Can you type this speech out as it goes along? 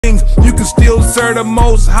things, you can still serve the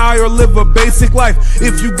Most High or live a basic life.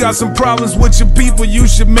 If you got some problems with your people, you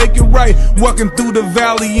should make it right. Walking through the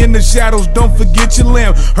valley in the shadows, don't forget your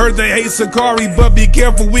lamb. Heard they hate Sacari, but be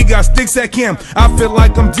careful, we got sticks at camp. I feel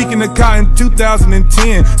like I'm Deacon the Kai in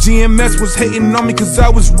 2010. GMS was hating on me cause I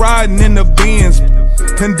was riding in the Benz,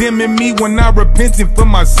 condemning me when I repented for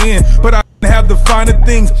my sin. But I have the finer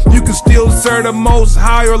things, you can still serve the Most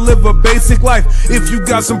High or live a basic life. If you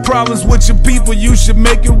got some problems with your people, you should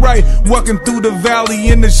make it right. Walking through the valley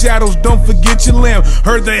in the shadows, don't forget your lamb.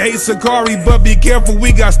 Heard they hate Sacari, but be careful,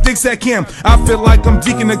 we got sticks at camp. I feel like I'm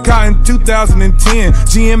Deacon the Kai in 2010.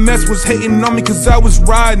 GMS was hating on me cause I was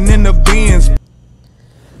riding in the Benz.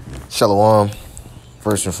 Shalom.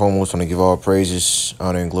 First and foremost, I want to give all praises,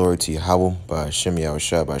 honor, and glory to Yahweh by Hashem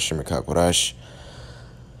Yahushua by Hashem Kakodash.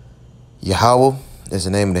 Yahweh is the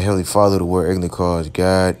name of the Heavenly Father. The word English calls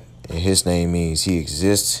God, and His name means He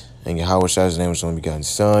exists. And Yahweh is the name of His only begotten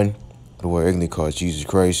Son. The word English calls Jesus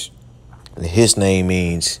Christ, and His name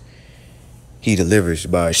means He delivers.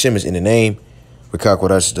 By Hashem is in the name.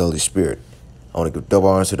 Kakodash is the Holy Spirit. I want to give double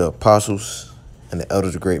honor to the apostles and the elders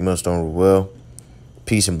of the great millstone rule well.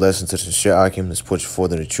 Peace and blessings to the sincere Akim that's pushed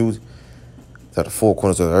forth in the truth throughout the four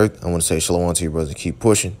corners of the earth. I want to say shalom to you brothers and keep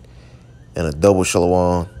pushing. And a double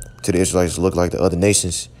shalom to the Israelites that look like the other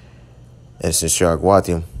nations. And sincere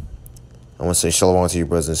Agwatium. I want to say shalom to you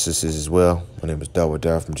brothers and sisters as well. My name is Dawa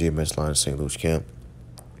Dar from GMS Line St. Louis Camp.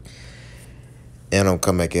 And I'm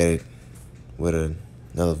coming back at it with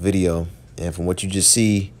another video. And from what you just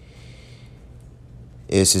see,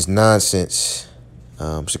 it's this nonsense.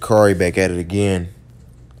 Sacari back at it again.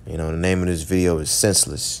 You know, the name of this video is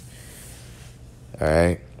Senseless.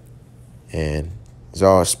 Alright? And it's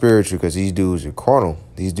all spiritual because these dudes are carnal.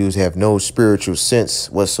 These dudes have no spiritual sense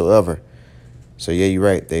whatsoever. So yeah, you're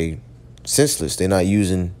right. They senseless. They're not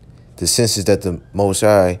using the senses that the Most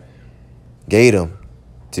High gave them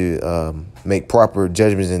to make proper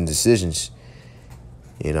judgments and decisions.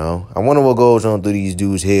 You know, I wonder what goes on through these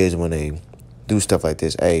dudes' heads when they do stuff like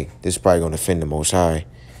this. Hey, this is probably going to offend the Most High.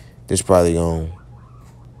 This is probably going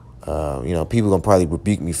to, you know, people going to probably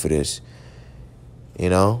rebuke me for this. You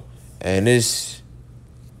know, and this,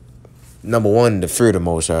 number one, the fear of the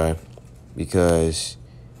Most High. Because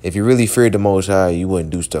if you really feared the Most High, you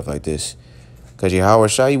wouldn't do stuff like this. Because Yahweh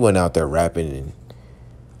Shai, you wasn't out there rapping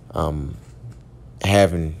and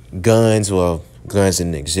having guns. Well, guns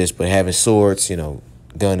didn't exist, but having swords, you know,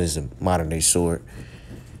 gun is a modern day sword.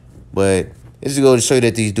 But this is going to show you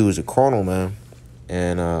that these dudes are carnal, man.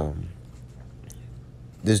 And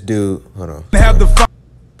this dude, hold on.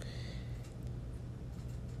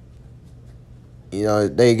 You know,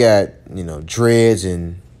 they got, you know, dreads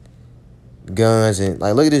and guns. And,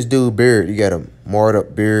 like, look at this dude beard. You got a marred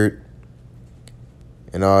up beard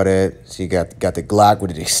and all that. So you got the Glock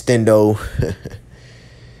with the extendo.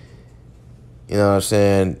 You know what I'm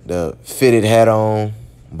saying? The fitted hat on,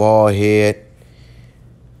 bald head.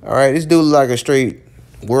 All right, this dude look like a straight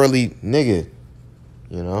worldly nigga,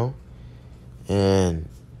 you know? And,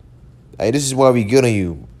 hey, this is why we good on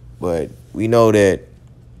you. But we know that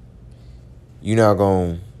you're not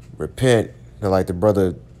going to repent. Like the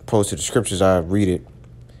brother posted the scriptures, I read it.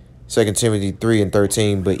 2 Timothy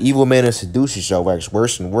 3:13. But evil men and seducers shall wax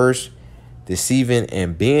worse and worse, deceiving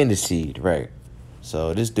and being deceived. Right.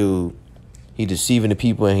 So this dude, he deceiving the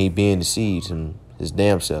people and he being deceived his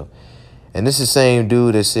damn self. And this is the same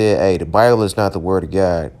dude that said, hey, the Bible is not the word of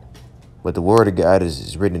God, but the word of God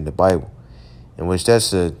is written in the Bible. In which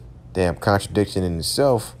that's a damn contradiction in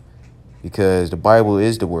itself, because the Bible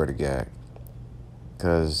is the word of God.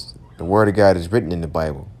 Because the word of God is written in the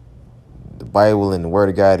Bible. The Bible and the word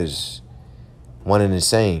of God is one and the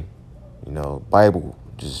same. You know, Bible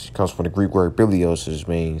just comes from the Greek word biblios, which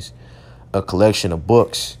means a collection of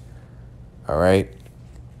books. All right.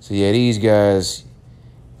 So yeah, these guys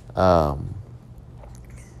talking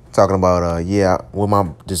about yeah, with my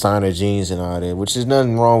designer jeans and all that, which is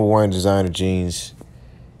nothing wrong with wearing designer jeans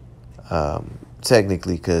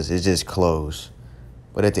technically, because it's just clothes.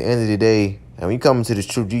 But at the end of the day, and when you come into this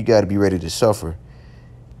truth, you got to be ready to suffer.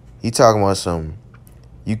 He talking about some,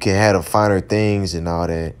 you can have the finer things and all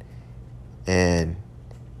that. And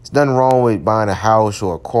there's nothing wrong with buying a house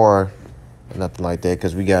or a car or nothing like that,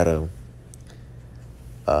 because we got to,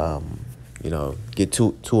 you know, get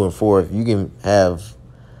to and forth. You can have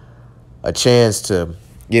a chance to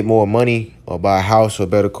get more money or buy a house or a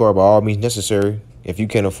better car by all means necessary if you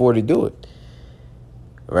can afford to do it.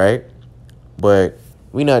 Right? But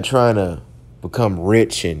we're not trying to become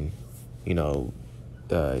rich and, you know,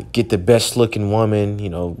 get the best looking woman, you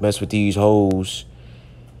know, mess with these hoes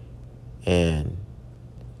and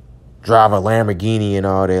drive a Lamborghini and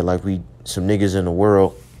all that like we some niggas in the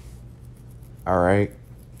world. All right.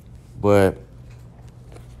 But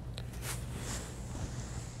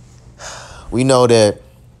we know that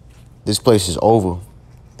this place is over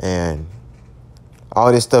and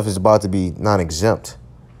all this stuff is about to be non-exempt.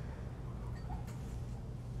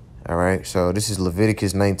 All right. So this is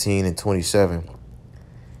Leviticus 19 and 27.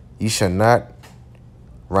 You shall not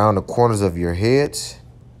round the corners of your heads,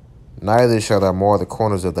 neither shall thou mar the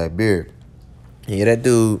corners of thy beard. Yeah, that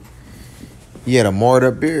dude, he had a marred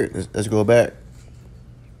up beard. Let's go back.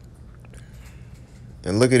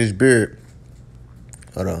 And look at his beard.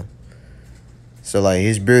 Hold on. So like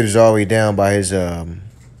his beard is all the way down by his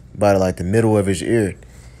by like the middle of his ear.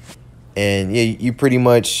 And yeah, you pretty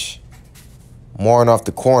much marring off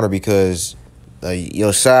the corner because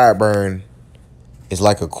your sideburn is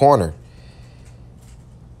like a corner.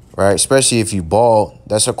 Right? Especially if you bald,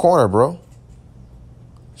 that's a corner, bro.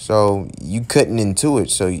 So you cutting into it.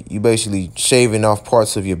 So you basically shaving off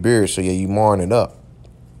parts of your beard. So yeah, you marring it up.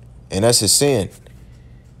 And that's a sin.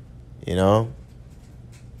 You know?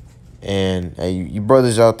 And hey, you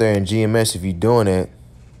brothers out there in GMS, if you're doing that,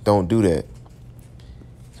 don't do that.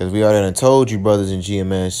 Because we already told you, brothers in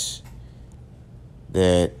GMS,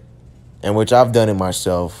 that, and which I've done it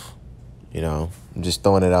myself, you know, I'm just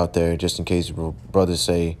throwing it out there just in case brothers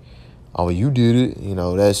say, oh, well, you did it. You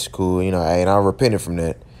know, that's cool. You know, and I repented from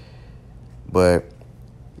that. But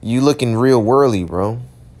you looking real worldly, bro.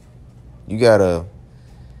 You got to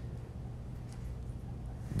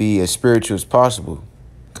be as spiritual as possible.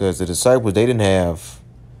 Because the disciples, they didn't have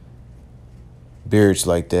beards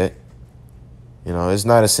like that. You know, it's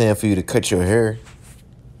not a sin for you to cut your hair.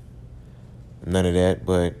 None of that.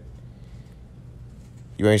 But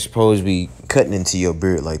you ain't supposed to be cutting into your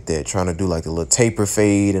beard like that. Trying to do like a little taper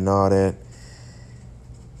fade and all that.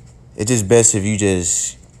 It's just best if you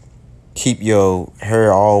just keep your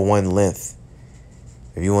hair all one length.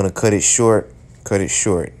 If you want to cut it short, cut it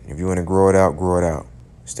short. If you want to grow it out, grow it out.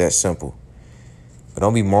 It's that simple. But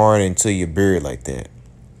don't be marring into your beard like that.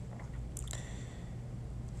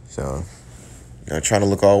 So, you know, trying to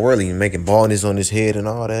look all worldly and making baldness on his head and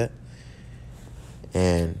all that.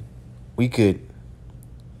 And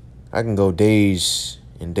I can go days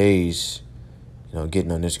and days, you know,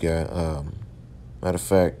 getting on this guy. Matter of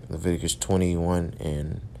fact, Leviticus 21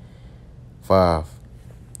 and 5.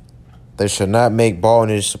 They shall not make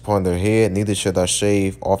baldness upon their head, neither shall thou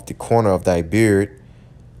shave off the corner of thy beard,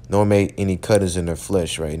 nor make any cuttings in their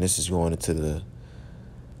flesh, right? And this is going into the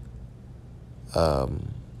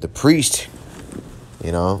priest,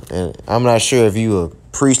 you know. And I'm not sure if you a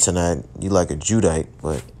priest or not, you like a Judite,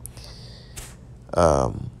 but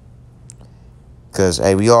because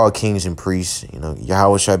hey, we all kings and priests, you know.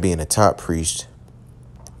 Yahweh shall be in the top priest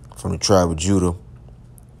from the tribe of Judah,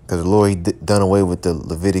 because the Lord, he done away with the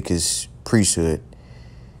Leviticus priesthood.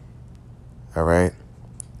 All right.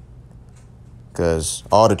 Because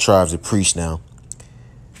all the tribes are priests now.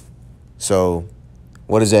 So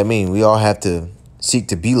what does that mean? We all have to seek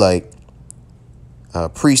to be like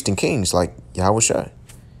priests and kings, like Yahweh Shai.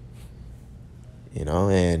 You know,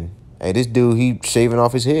 and hey, this dude, he shaving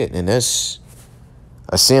off his head, and that's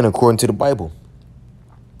a sin according to the Bible.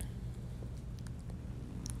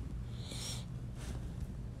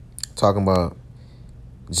 Talking about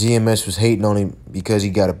GMS was hating on him because he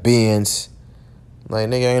got a Benz. Like,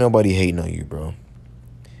 nigga, ain't nobody hating on you, bro.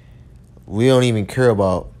 We don't even care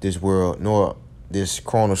about this world, nor this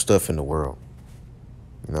carnal stuff in the world.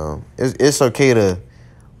 You know, it's okay to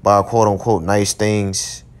buy quote-unquote nice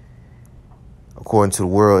things according to the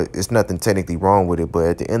world. It's nothing technically wrong with it. But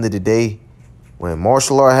at the end of the day, when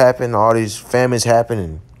martial law happened, all these famines happen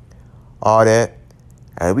and all that,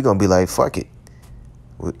 we going to be like, fuck it.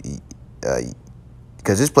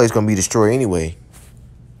 Because this place going to be destroyed anyway.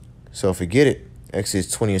 So forget it.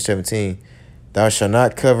 Exodus 20 and 17. Thou shalt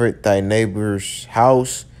not covet thy neighbor's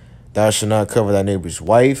house. Thou shalt not covet thy neighbor's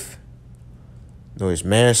wife, nor his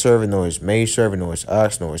manservant, nor his maidservant, nor his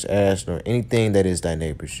ox, nor his ass, nor anything that is thy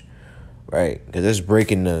neighbor's. Right? Because that's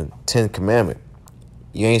breaking the 10th commandment.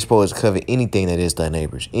 You ain't supposed to covet anything that is thy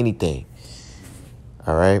neighbor's. Anything.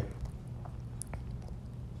 All right?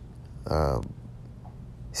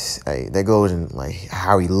 That goes in like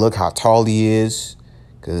how he look, how tall he is.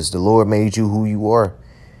 Because the Lord made you who you are.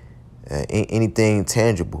 Anything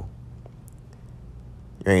tangible,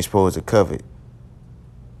 you ain't supposed to covet.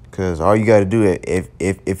 Because all you got to do,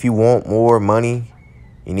 if you want more money,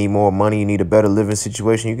 you need more money, you need a better living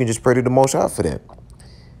situation, you can just pray to the Most High for that.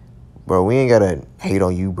 Bro, we ain't got to hate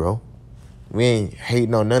on you, bro. We ain't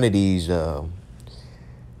hating on none of these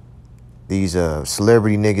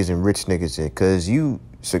celebrity niggas and rich niggas. Because you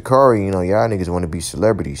Sacari, you know, y'all niggas want to be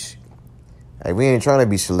celebrities. Like, we ain't trying to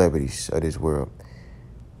be celebrities of this world.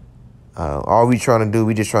 All we trying to do,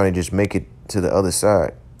 we just trying to just make it to the other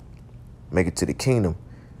side. Make it to the kingdom.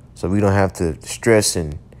 So we don't have to stress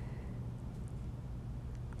and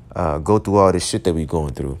go through all this shit that we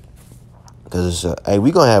going through. Because, hey,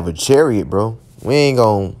 we going to have a chariot, bro. We ain't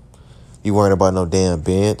going to be worrying about no damn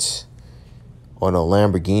Benz or no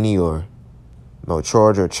Lamborghini or no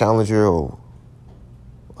Charger or Challenger or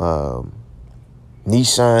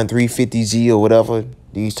Nissan 350Z or whatever.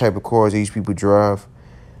 These type of cars these people drive.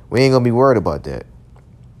 We ain't going to be worried about that.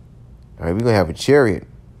 All right, we're going to have a chariot.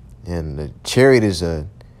 And the chariot is a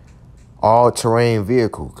all-terrain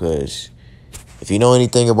vehicle, because if you know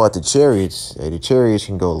anything about the chariots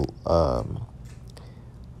can go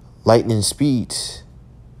lightning speeds,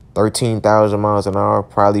 13,000 miles an hour,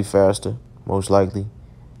 probably faster, most likely.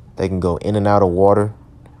 They can go in and out of water,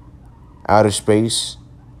 outer space.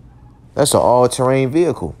 That's an all-terrain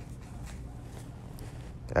vehicle.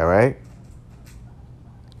 All right?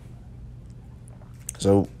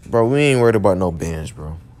 So, bro, we ain't worried about no Benz,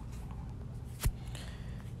 bro.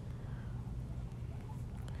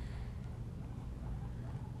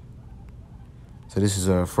 So this is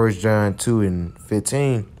 1 John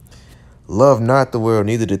 2:15. Love not the world,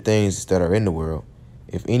 neither the things that are in the world.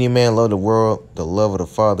 If any man love the world, the love of the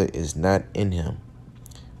Father is not in him.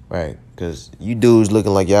 Right? Because you dudes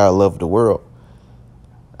looking like y'all love the world.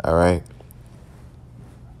 All right?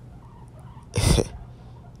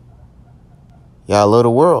 Y'all love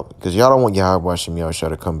the world because y'all don't want y'all watching y'all try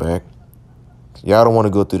to come back. Y'all don't want to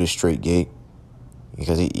go through the straight gate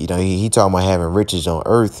because he talking about having riches on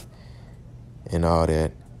earth and all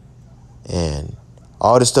that, and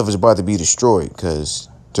all this stuff is about to be destroyed. Because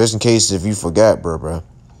just in case if you forgot, bro,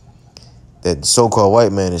 that the so-called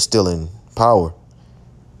white man is still in power.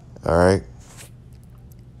 All right,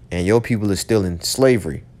 and your people are still in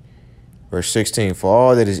slavery. Verse 16, for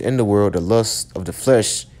all that is in the world, the lust of the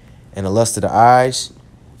flesh and the lust of the eyes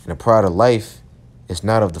and the pride of life is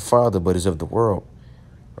not of the Father, but is of the world.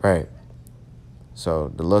 Right. So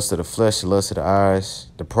the lust of the flesh, the lust of the eyes,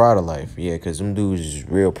 the pride of life. Yeah, because them dudes is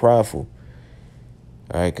real prideful.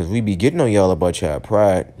 All right, because we be getting on y'all about y'all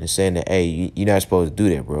pride and saying that, hey, you're not supposed to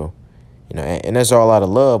do that, bro. You know, and that's all out of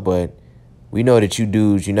love, but we know that you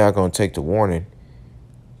dudes, you're not going to take the warning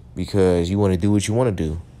because you want to do what you want to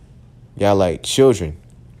do. Y'all like children,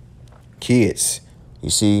 kids, you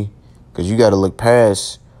see, because you got to look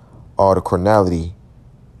past all the carnality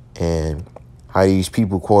and how these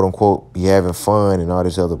people, quote unquote, be having fun and all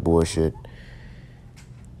this other bullshit.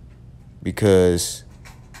 Because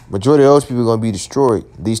majority of those people are going to be destroyed.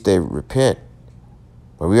 At least they repent.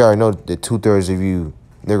 But we already know that 2/3 of you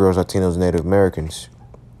Negroes, Latinos, Native Americans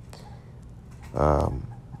are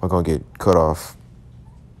going to get cut off.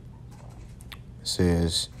 It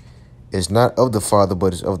says, it's not of the Father,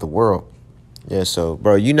 but it's of the world. Yeah, so,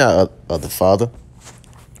 bro, you're not of the Father.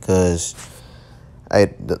 Because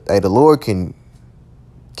the Lord can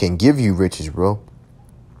give you riches, bro.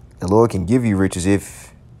 The Lord can give you riches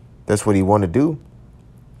if that's what he want to do.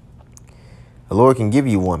 The Lord can give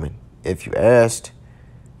you a woman if you asked.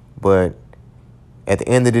 But at the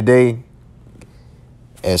end of the day,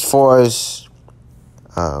 as far as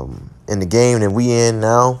in the game that we in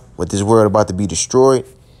now, with this world about to be destroyed,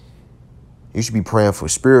 you should be praying for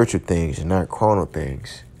spiritual things and not carnal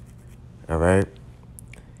things. All right?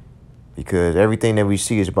 Because everything that we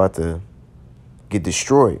see is about to get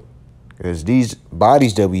destroyed. Because these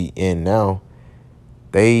bodies that we in now,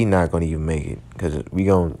 they not going to even make it. Because we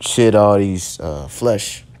going to shed all these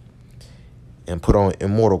flesh and put on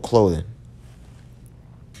immortal clothing.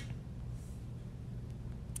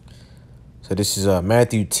 So this is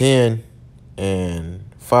Matthew 10:5.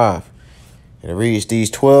 And it reads,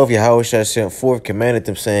 these 12 Yahushua sent forth, commanded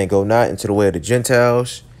them, saying, go not into the way of the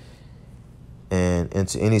Gentiles, and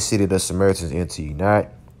into any city that Samaritans enter ye not,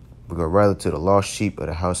 but go rather to the lost sheep of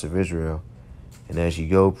the house of Israel. And as ye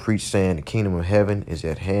go, preach, saying, the kingdom of heaven is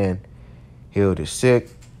at hand. Heal the sick,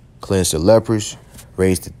 cleanse the lepers,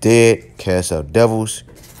 raise the dead, cast out devils.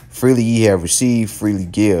 Freely ye have received, freely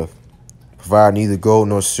give. Provide neither gold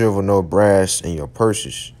nor silver nor brass in your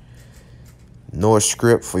purses, nor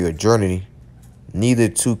scrip for your journey, neither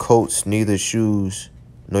 2 coats, neither shoes,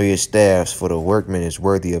 nor your staffs, for the workman is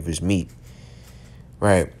worthy of his meat.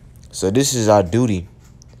 Right. So this is our duty.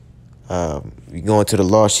 We go into the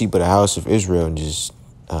lost sheep of the house of Israel and just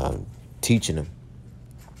teaching them.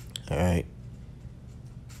 All right.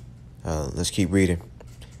 Let's keep reading.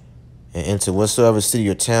 And into whatsoever city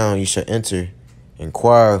or town you shall enter,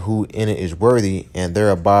 inquire who in it is worthy, and there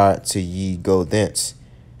abide till ye go thence.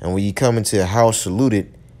 And when ye come into a house, salute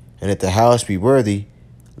it. And if the house be worthy,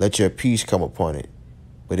 let your peace come upon it.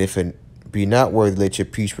 But if it be not worthy, let your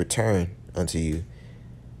peace return unto you.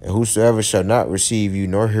 And whosoever shall not receive you,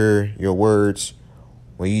 nor hear your words,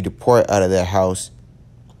 when ye depart out of that house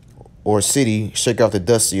or city, shake off the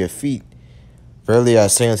dust of your feet. Verily I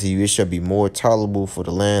say unto you, it shall be more tolerable for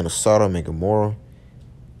the land of Sodom and Gomorrah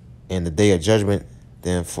in the day of judgment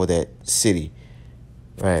than for that city.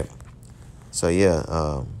 Right. So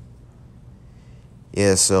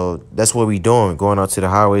so that's what we doing, going out to the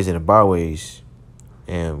highways and the byways,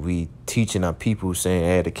 and we teaching our people, saying,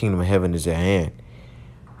 hey, the kingdom of heaven is at hand.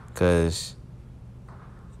 Because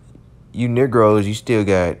you Negroes, you still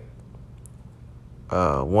got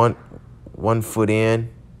one foot in,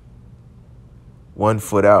 1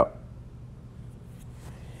 foot out.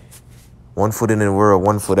 1 foot in the world,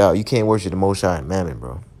 1 foot out. You can't worship the Most High and Mammon,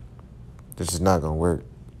 bro. This is not going to work.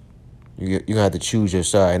 You're going to have to choose your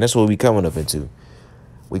side. And that's what we coming up into.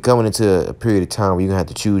 We coming into a period of time where you're going to have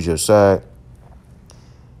to choose your side.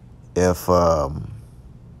 If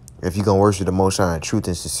you're going to worship the Most High in truth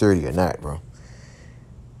and sincerity or not, bro.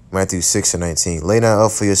 Matthew 6:19. Lay not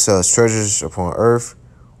up for yourselves treasures upon earth,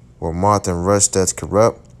 where moth and rust doth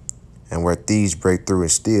corrupt, and where thieves break through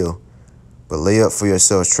and steal. But lay up for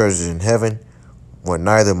yourselves treasures in heaven, where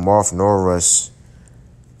neither moth nor rust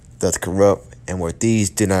doth corrupt, and where thieves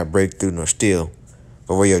did not break through nor steal.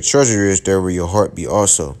 But where your treasure is, there will your heart be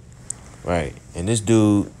also. Right. And this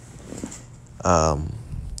dude,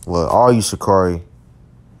 well, all you Sacari,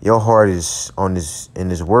 your heart is in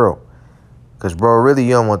this world. Because, bro, really,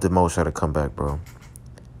 you don't want the Most High to come back, bro.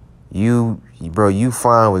 You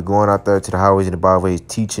fine with going out there to the highways and the byways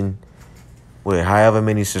teaching with however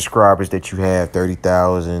many subscribers that you have,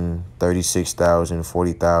 30,000, 36,000,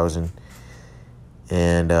 40,000,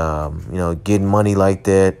 and, getting money like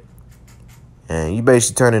that. And you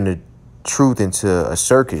basically turning the truth into a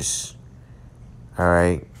circus, all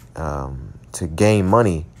right, to gain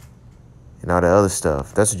money and all the other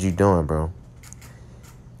stuff. That's what you're doing, bro.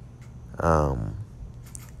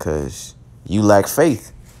 Because you lack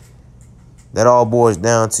faith. That all boils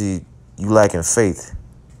down to you lacking faith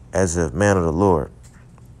as a man of the Lord.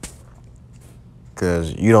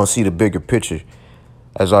 Because you don't see the bigger picture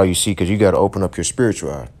as all you see, because you got to open up your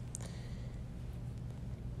spiritual eye.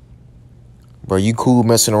 Bro, you cool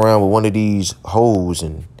messing around with one of these hoes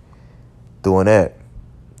and doing that.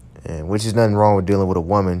 And which is nothing wrong with dealing with a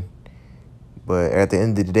woman. But at the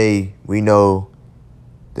end of the day, we know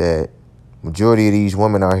that majority of these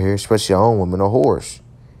women out here, especially our own women, are whores.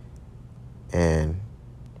 And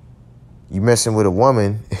you messing with a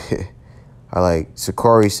woman, I like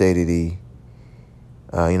Sacari say that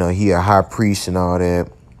he a high priest and all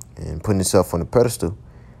that, and putting himself on the pedestal.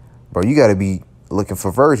 Bro, you got to be looking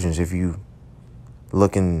for virgins if you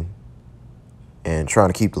looking and trying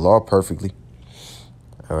to keep the law perfectly.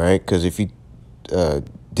 All right, because if you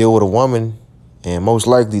deal with a woman, and most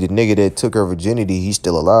likely the nigga that took her virginity, he's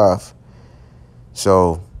still alive.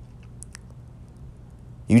 So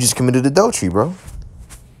you just committed adultery, bro.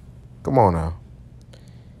 Come on now.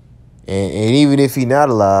 And even if he not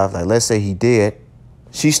alive, like let's say he dead,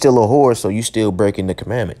 she's still a whore, so you still breaking the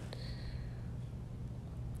commandment.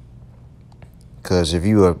 Because if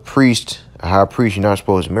you a priest, a high priest, you're not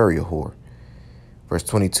supposed to marry a whore. Verse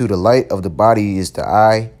 22, the light of the body is the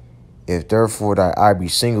eye. If therefore thy eye be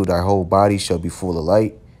single, thy whole body shall be full of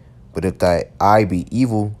light. But if thy eye be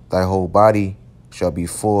evil, thy whole body shall be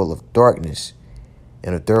full of darkness.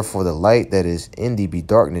 And if therefore the light that is in thee be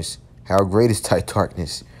darkness, how great is thy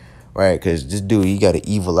darkness? Right, because this dude, he got an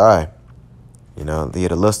evil eye. He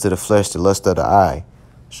had the lust of the flesh, the lust of the eye.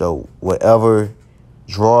 So whatever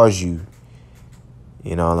draws you,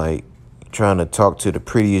 like trying to talk to the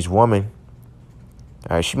prettiest woman,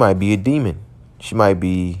 all right, she might be a demon. She might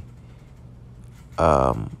be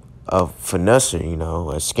a finesser,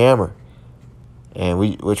 a scammer. And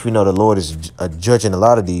which we know the Lord is judging a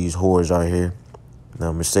lot of these whores out here.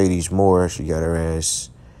 Now, Mercedes Moore, she got her ass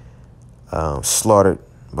slaughtered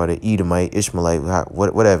by the Edomite, Ishmaelite,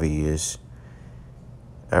 whatever he is.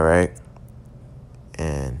 All right.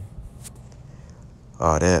 And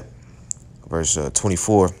all that. Verse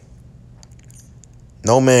 24.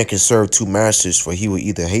 No man can serve two masters, for he will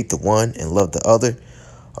either hate the one and love the other,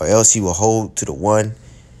 or else he will hold to the one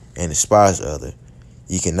and despise the other.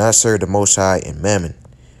 You cannot serve the Most High and Mammon,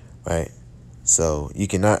 right? So you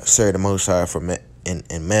cannot serve the Most High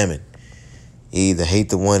and Mammon. You either hate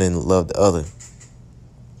the one and love the other.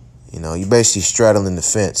 You basically straddling the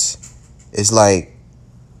fence. It's like,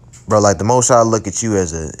 bro, like the Most High look at you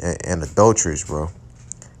as an adulteress, bro.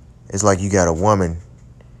 It's like you got a woman,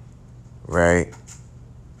 right?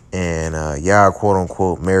 and y'all quote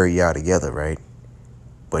unquote marry y'all together, right?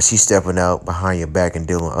 But she's stepping out behind your back and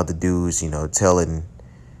dealing with other dudes, you know, telling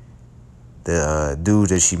the dudes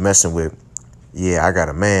that she messing with, yeah, I got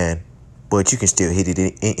a man, but you can still hit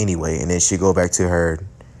it anyway. And then she go back to her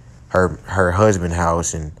husband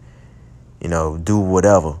house and, you know, do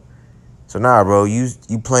whatever. So nah, bro, you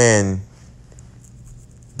playing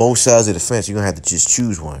both sides of the fence. You're gonna have to just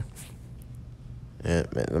choose one. Yeah,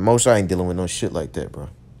 man, the most I ain't dealing with no shit like that, bro.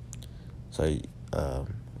 So,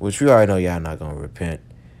 which we already know y'all not gonna repent.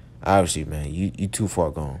 Obviously, man, you too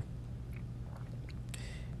far gone.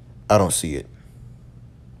 I don't see it.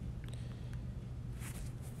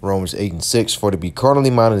 Romans 8:6, for to be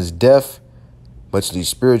carnally minded is death, but to be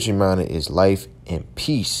spiritually minded is life and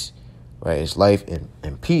peace. Right? It's life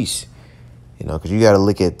and peace. You know, because you got to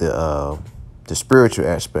look at the spiritual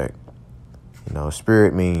aspect. You know,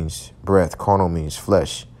 spirit means breath, carnal means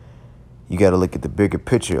flesh. You got to look at the bigger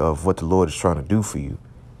picture of what the Lord is trying to do for you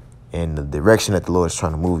and the direction that the Lord is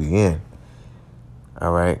trying to move you in.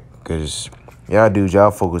 All right? Because y'all dudes,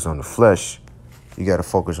 y'all focus on the flesh. You got to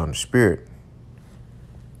focus on the spirit.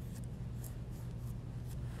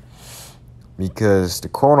 Because the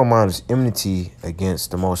carnal mind is enmity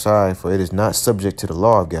against the Most High, for it is not subject to the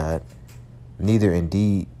law of God, neither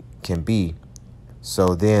indeed can be.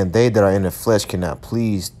 So then they that are in the flesh cannot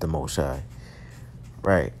please the Most High.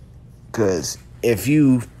 Right? Because if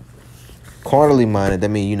you carnally minded, that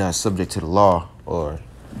means you're not subject to the law or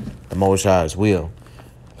the Most High's will.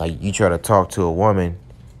 Like you try to talk to a woman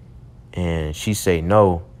and she say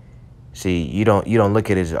no. See, you don't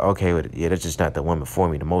look at it as, okay, yeah, that's just not the woman for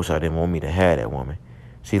me. The Most High didn't want me to have that woman.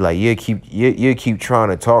 See, like you keep trying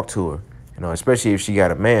to talk to her, you know, especially if she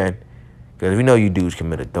got a man, because we know you dudes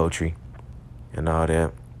commit adultery and all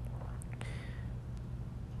that.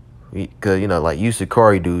 Because, you know, like you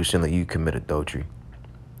Sacari dudes saying like you commit adultery.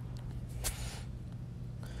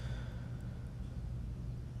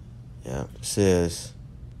 Yeah, it says,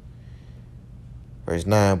 verse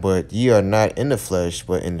 9, but ye are not in the flesh,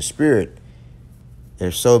 but in the spirit.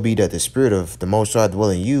 If so be that the spirit of the Most High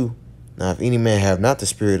dwell in you. Now, if any man have not the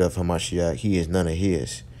spirit of Hamashiach, he is none of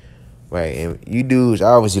his. Right? And you dudes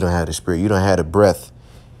obviously don't have the spirit. You don't have the breath.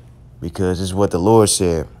 Because it's what the Lord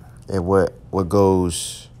said. And what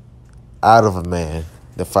goes out of a man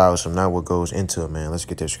defiles him, not what goes into a man. Let's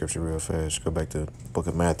get that scripture real fast. Go back to the book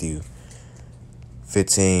of Matthew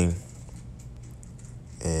 15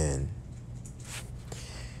 and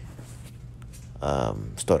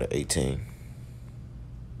start at 18.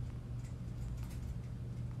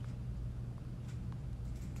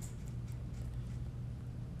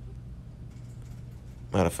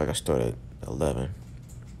 Matter of fact, I started at 11.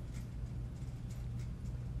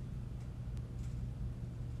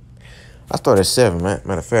 I started at 7, man.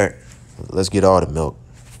 Matter of fact, let's get all the milk.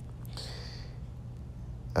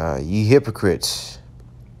 Ye hypocrites,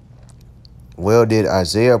 well did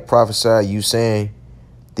Isaiah prophesy you, saying,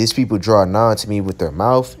 these people draw nigh to me with their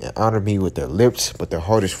mouth and honor me with their lips, but their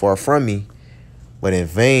heart is far from me. But in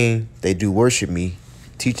vain they do worship me,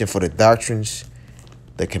 teaching for the doctrines,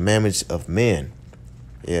 the commandments of men.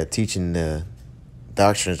 Yeah, teaching the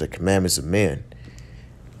doctrines, the commandments of men.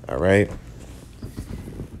 All right?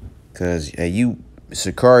 Because you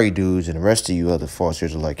Sacari dudes and the rest of you other false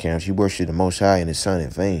Israelite camps, you worship the Most High and His Son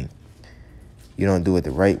in vain. You don't do it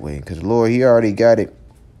the right way. Because the Lord, He already got it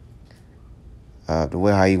the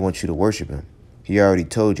way how He wants you to worship Him. He already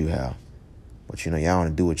told you how. But, you know, y'all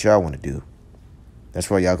want to do what y'all want to do. That's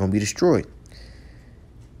why y'all going to be destroyed.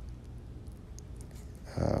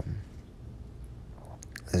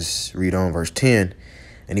 Let's read on verse 10.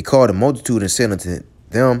 And He called a multitude and said unto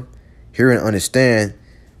them, hear and understand,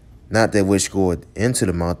 not that which goeth into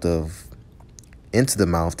the mouth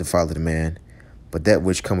defileth the man, but that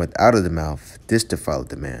which cometh out of the mouth, this defileth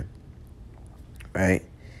the man. Right?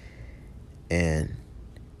 And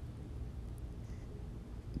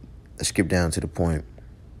let's skip down to the point.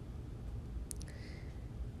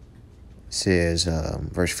 It says,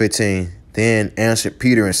 verse 15, then answered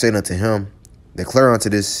Peter and said unto him, declare unto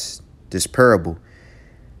this parable.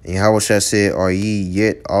 And Yahushua said, are ye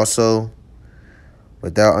yet also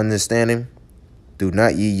without understanding? Do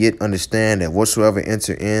not ye yet understand that whatsoever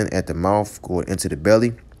enter in at the mouth goeth into the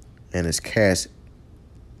belly, and is cast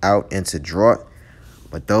out into draught?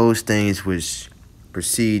 But those things which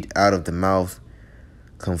proceed out of the mouth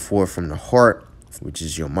come forth from the heart, which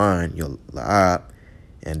is your mind, your la'ab,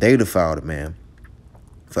 and they defile the man.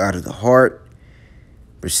 For out of the heart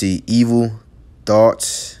proceed evil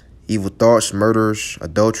thoughts, murders,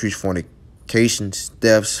 adulteries, fornications,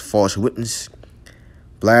 thefts, false witness,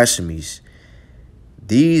 blasphemies.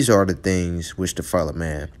 These are the things which defile a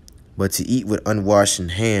man. But to eat with unwashed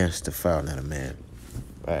hands defile not a man.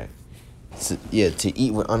 Right. To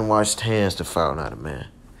eat with unwashed hands defile not a man.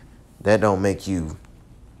 That don't make you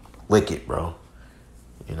wicked, bro.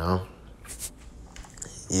 You know?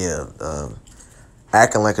 Yeah,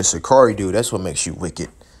 acting like a Sacari dude, that's what makes you wicked.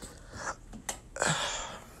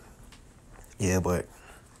 Yeah, but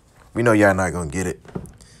we know y'all not gonna get it.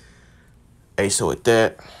 Hey, so with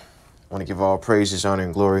that, I want to give all praises, honor,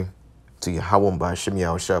 and glory to Yahweh by Shem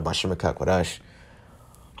Yahushua by Shem Kakwadash.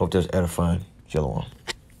 Hope that's edifying. Shalom.